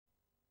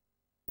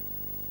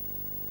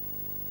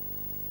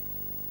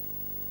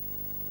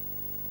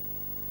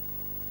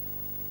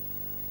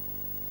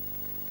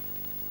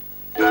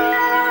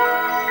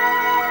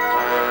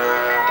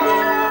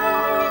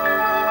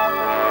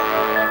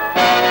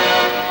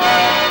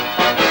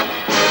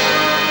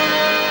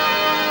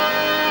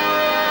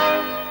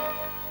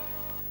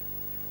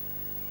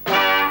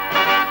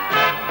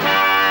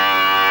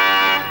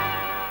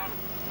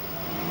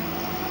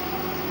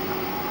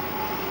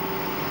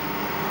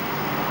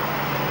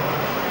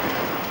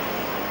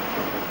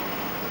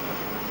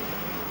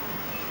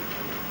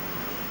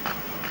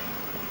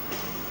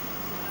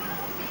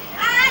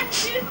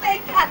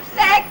that's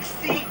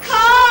sexy.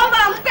 Come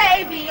on,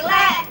 baby,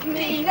 let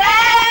me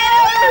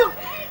know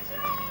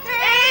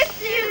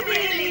if you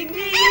really need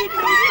me.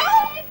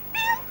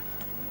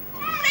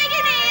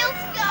 Friggin'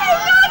 heels, go!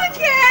 Oh, not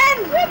again!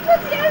 We're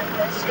putting out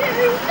the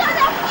shoes. Shut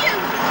up, you!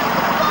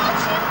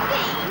 Fortune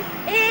fees!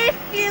 If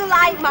you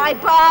like my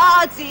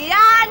body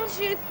and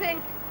you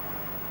think,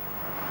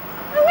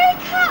 oh wait,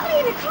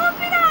 Kathleen, it can't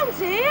be round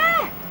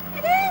here.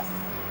 It is.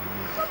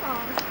 Come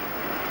on.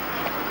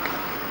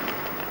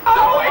 Oh,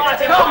 come on!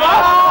 Come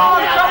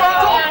on!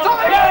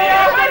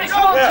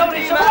 Come on,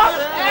 Johnny!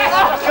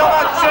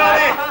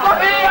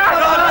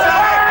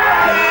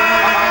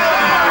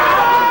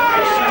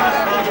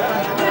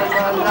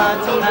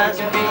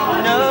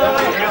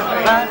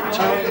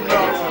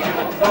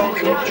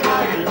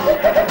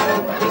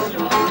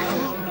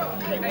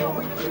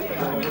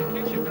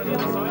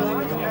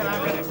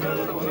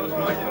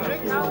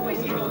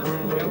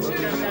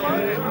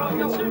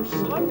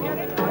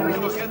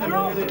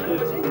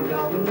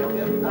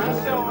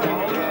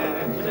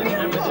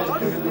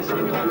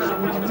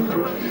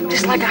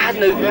 It's like I had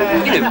no,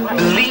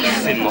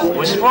 belief in what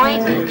was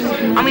right.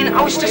 I mean,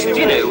 I was just,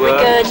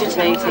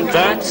 regurgitating.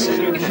 That's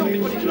it.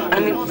 I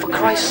mean, for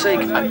Christ's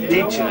sake, I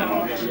did,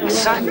 I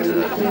sat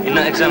there in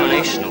that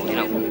examination hall,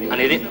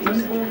 and it,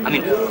 I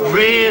mean,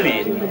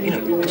 really,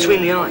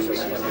 between the eyes.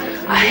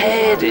 I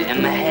heard it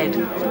in my head,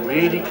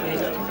 really clear.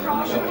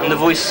 And the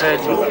voice said,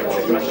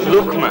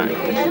 look, man,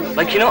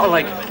 like, you're not a,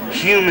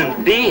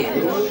 human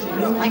being.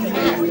 Like,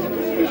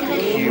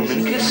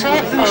 human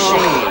cassette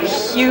machine.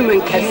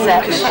 Human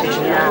cassette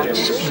machine, yeah.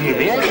 Just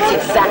brilliant.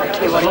 That's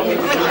exactly what it is.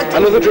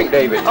 Another drink,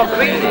 David. Oh,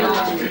 really?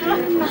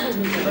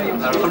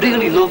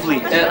 Really lovely.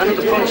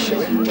 Another punch.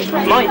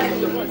 Mike.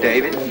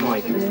 David.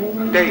 Mike.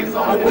 Dave.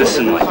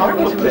 Listen, Mike.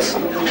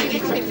 Listen.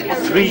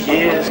 3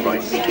 years,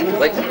 Mike.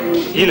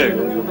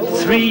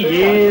 3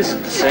 years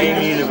at the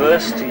same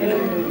university.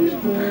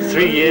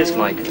 3 years,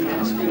 Mike.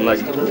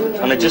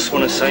 And I just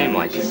want to say,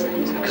 Mike,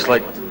 because,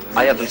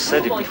 I haven't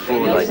said it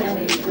before,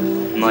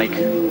 Mike,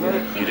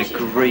 you're a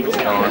great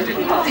guy.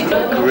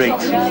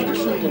 Great.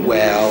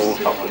 Well...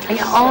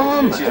 You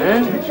are,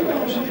 man.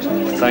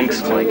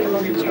 Thanks, Mike.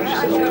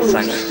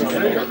 Thanks.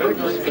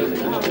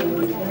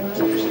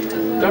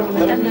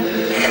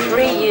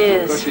 3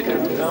 years.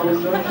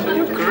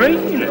 Great,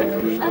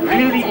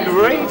 Really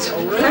great.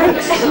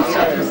 Thanks.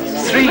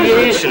 3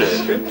 years,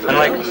 And,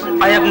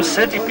 I haven't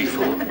said it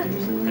before.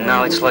 And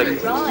now it's,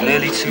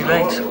 nearly too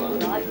late.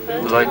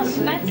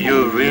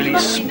 You're really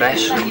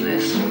special,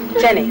 Liz.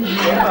 Jenny.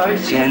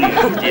 Jenny,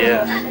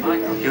 yeah.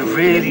 You're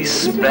really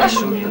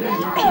special,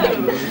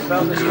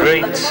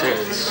 Great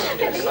tits.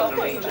 Do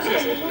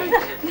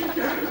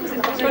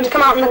you want to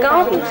come out in the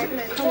garden?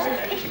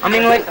 I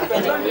mean,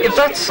 if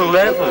that's the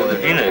level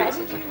of,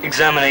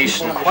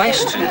 examination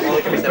question,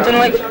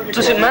 then,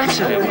 does it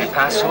matter if we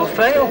pass or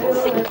fail?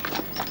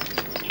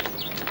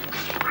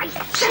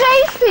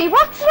 Tracy,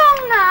 what's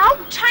wrong now?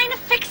 I'm trying to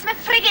fix my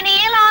friggin'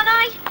 heel, aren't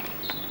I?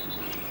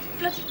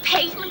 Bloody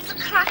pavements are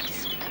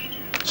cracked.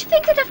 Do you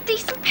think they'd have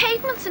decent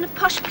pavements in a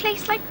posh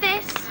place like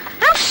this?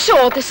 I'm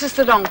sure this is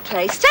the wrong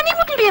place. Jenny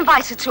wouldn't be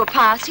invited to a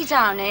party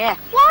down here.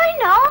 Why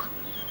not?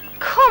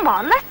 Come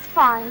on, let's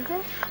find it.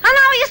 And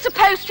how are you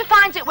supposed to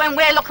find it when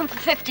we're looking for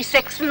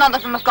 56 and none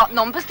of them have got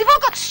numbers? They've all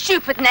got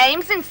stupid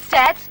names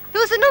instead.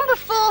 There was a number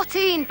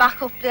 14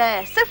 back up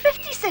there, so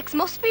 56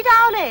 must be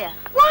down here.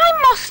 Why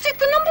must it?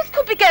 The numbers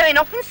could be going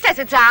up instead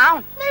of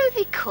down. No,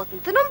 they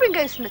couldn't. The numbering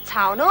goes from the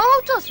town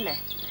hall, doesn't it?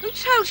 Who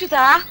told you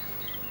that?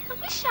 I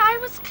wish I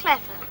was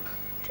clever.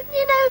 Didn't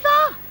you know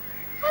that?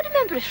 I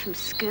remember it from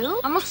school.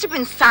 I must have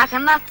been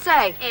sagging that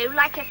day. Oh,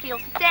 like every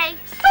other day.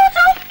 Sort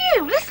of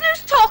you. Listen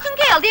who's talking,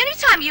 girl. The only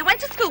time you went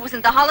to school was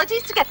in the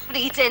holidays to get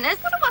free dinners.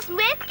 But it wasn't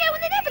worth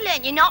going. They never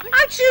learn you nothing.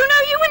 How do you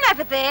know you were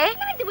never there?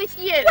 Neither was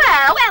you.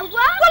 Well, what? Well,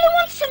 who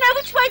wants to know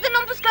which way the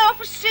numbers go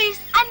off a street?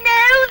 I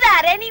know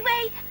that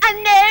anyway. I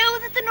know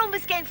that the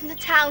numbers came from the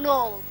town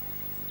hall.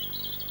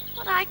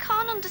 What I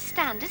can't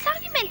understand is how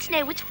you meant to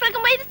know which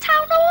friggin' way the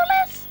town hall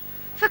is.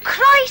 For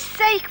Christ's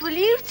sake, will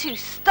you two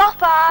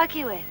stop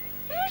arguing?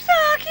 Who's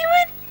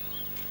arguing?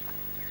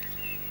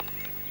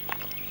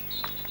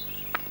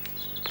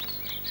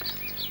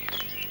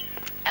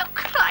 Oh,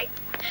 Christ.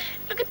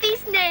 Look at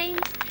these names.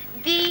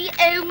 The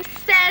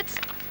Homestead.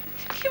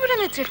 You were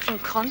in a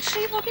different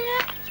country, wouldn't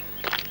you?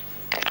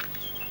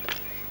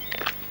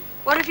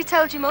 What have you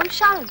told your mum,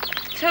 Sharon?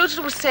 Told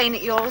her I was staying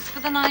at yours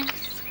for the night.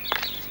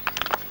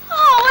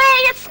 Oh,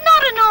 hey, it's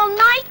not an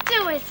all-night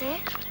do, is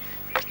it?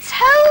 I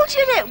told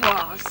you it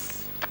was.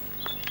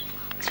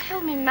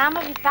 Told me Mum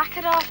will be back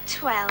at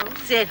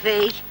 12:30.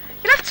 Divvy.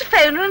 You'll have to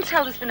phone her and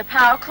tell there's been a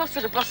power cut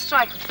or a bus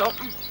strike or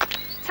something.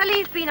 Tell her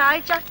you've been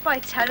hijacked by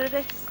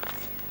terrorists.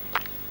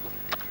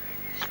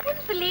 She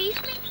wouldn't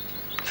believe me.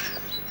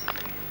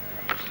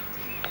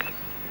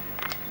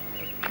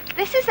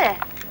 This is it.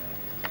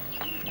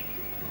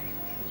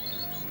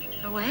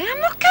 No way, I'm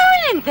not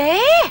going in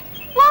there.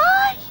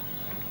 Why?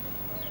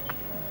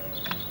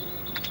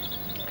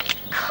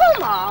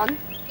 Come on.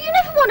 You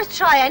never want to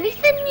try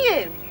anything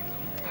new.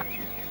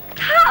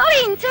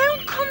 Kathleen,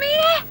 don't come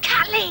here.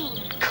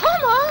 Kathleen!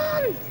 Come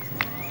on.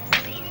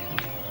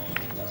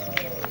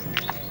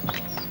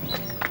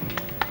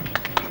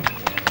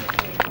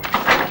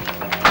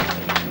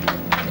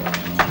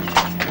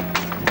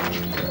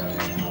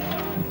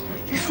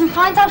 Listen,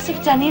 find out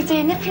if Denny's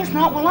in. If he's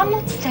not, well, I'm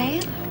not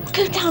staying.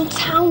 Go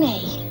downtown,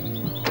 eh?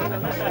 Come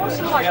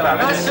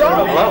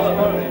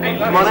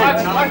on in.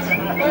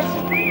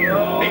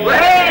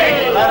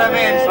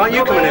 Aren't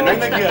you coming in then?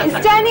 Is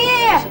Denny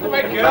here?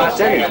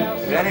 Denny.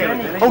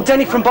 Oh,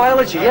 Denny from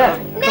biology, yeah.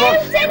 No,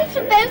 Denny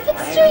from Beaufort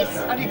Street.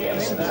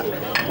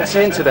 What's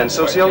he into then?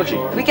 Sociology?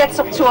 We gets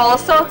up to all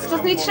sorts,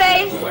 doesn't he,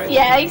 Trace?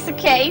 Yeah, he's a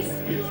case.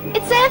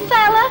 It's her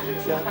fella.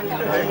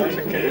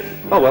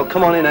 Oh, well,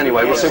 come on in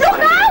anyway. We'll soon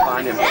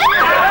find him.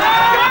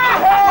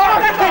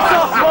 Piss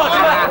off,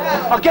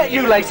 Mortimer! I'll get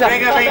you later.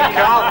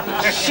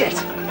 Shit.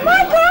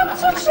 My God,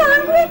 such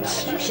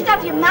language. You should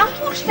have your mouth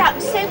washed out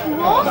with soap and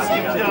water.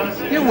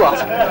 You what?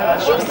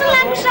 Using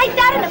language like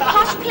that in a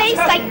posh place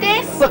like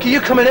this. Look, are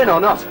you coming in or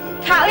not?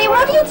 Kathleen,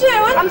 what are you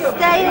doing? I'm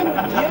staying.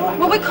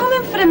 Well, we're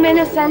coming for a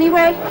minute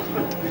anyway.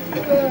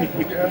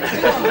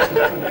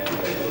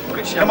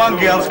 Come on,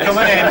 girls,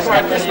 coming in. We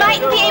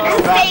mightn't be able to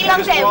stay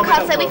long though,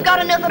 because we've got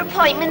another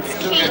appointment to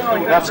keep.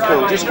 That's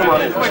cool. Just come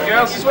on in. Come on,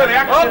 girls, this is where the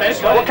action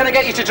is. What can I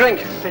get you to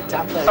drink?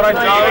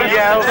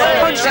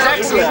 Punch is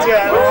excellent.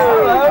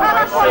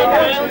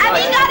 Have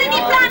you got any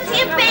plans for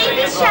your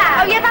baby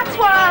shower? Oh, yeah, that's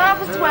what I'll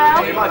have as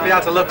well. You might be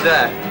able to look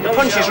there. The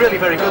punch is really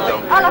very good,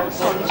 though. I'll have a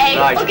punch. Hey,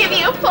 Right. we'll give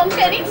you a punch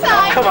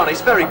anytime. Come on,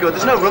 it's very good.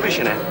 There's no rubbish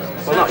in it.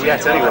 Well, not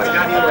yet, anyway.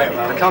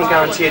 I can't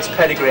guarantee its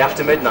pedigree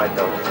after midnight,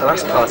 though. The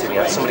last party we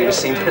had, somebody was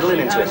seen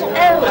piddling into it. Oh, go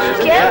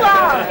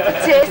on.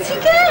 Dirty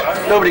girls.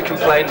 Nobody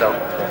complained, though.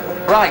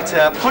 Right,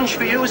 punch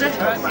for you, is it?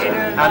 And,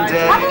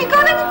 Haven't you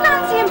got any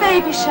plans for your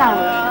baby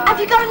shower? Have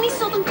you got any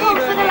southern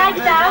comfort like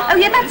that? Oh,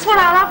 yeah, that's what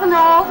I'll have and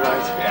all.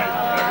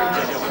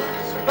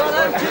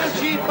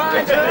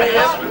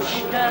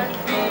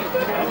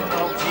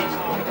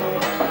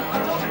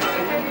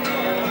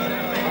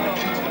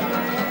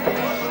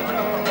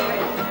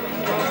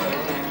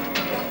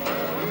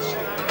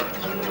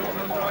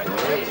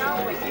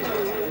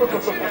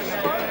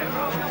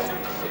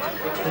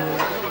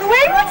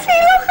 Wait, what's he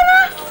looking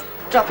at?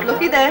 Drop a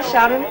looky there,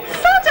 Sharon.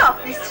 Sod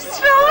off, he's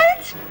destroyed.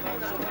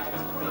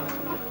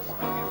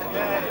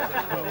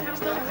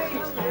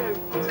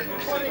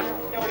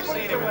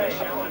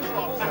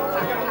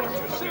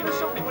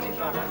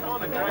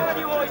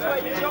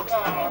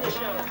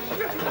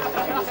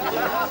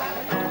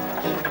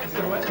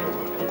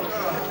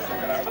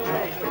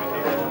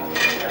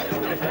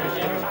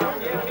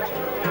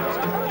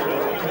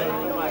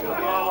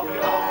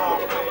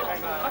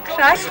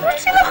 Christ,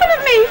 what's he looking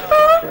at me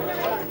for?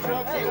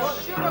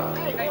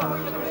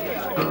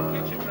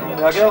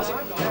 yeah, girls? Is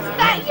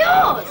that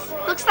yours?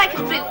 Looks like a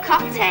fruit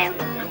cocktail.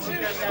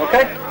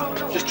 Okay.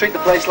 Just treat the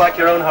place like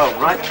your own home,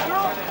 right?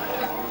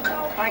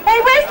 Hey,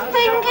 where's the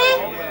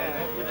thingy?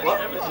 What?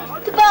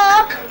 The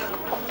bar.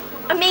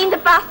 I mean the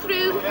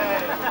bathroom.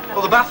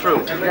 Oh, the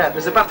bathroom. Yeah,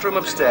 there's a bathroom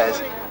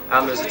upstairs,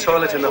 and there's a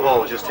toilet in the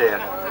hall just here,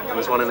 and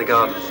there's one in the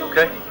garden,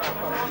 okay?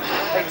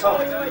 Hey, Tom.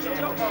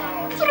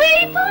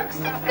 3 bucks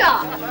they've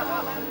got.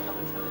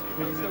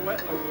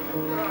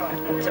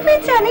 To me,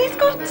 Denny's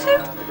got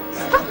to.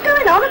 Stop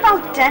going on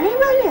about Denny,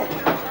 will you?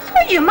 So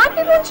you might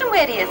be wondering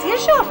where he is.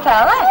 He's your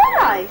fella. All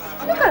right.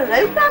 He's not got a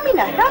rope round me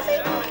neck, has he?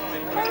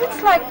 Oh,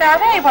 it's like that,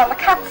 eh? Well, the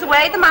cat's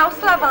away, the mouse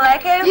will have a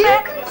leg over. You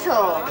can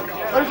talk.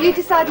 Or have you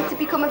decided to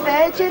become a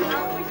virgin?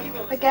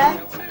 Again?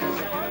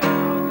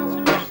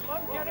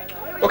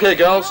 Okay,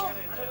 girls.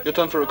 Your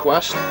turn for a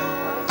request.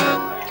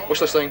 What's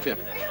this thing for you?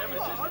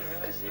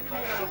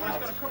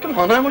 Come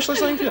on now, what's this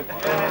thing for you?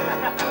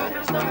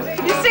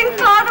 Can you sing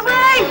Far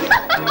Away?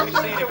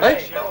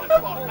 Hey?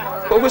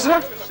 What was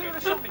that?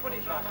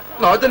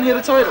 No, I didn't hear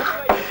the title.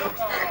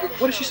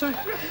 What did she say?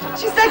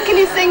 She said, can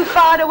you sing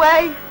Far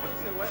Away?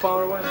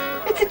 Far away.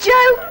 It's a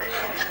joke.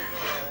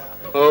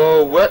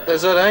 Oh, wet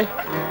is it, eh?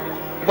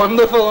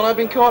 Wonderful, and I've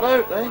been caught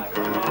out, eh?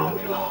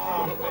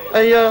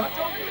 Hey,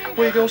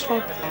 where you girls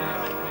from?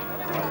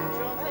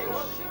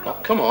 Oh,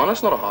 come on,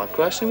 that's not a hard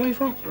question. Where are you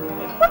from?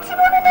 What's he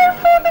want to know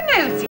for the news?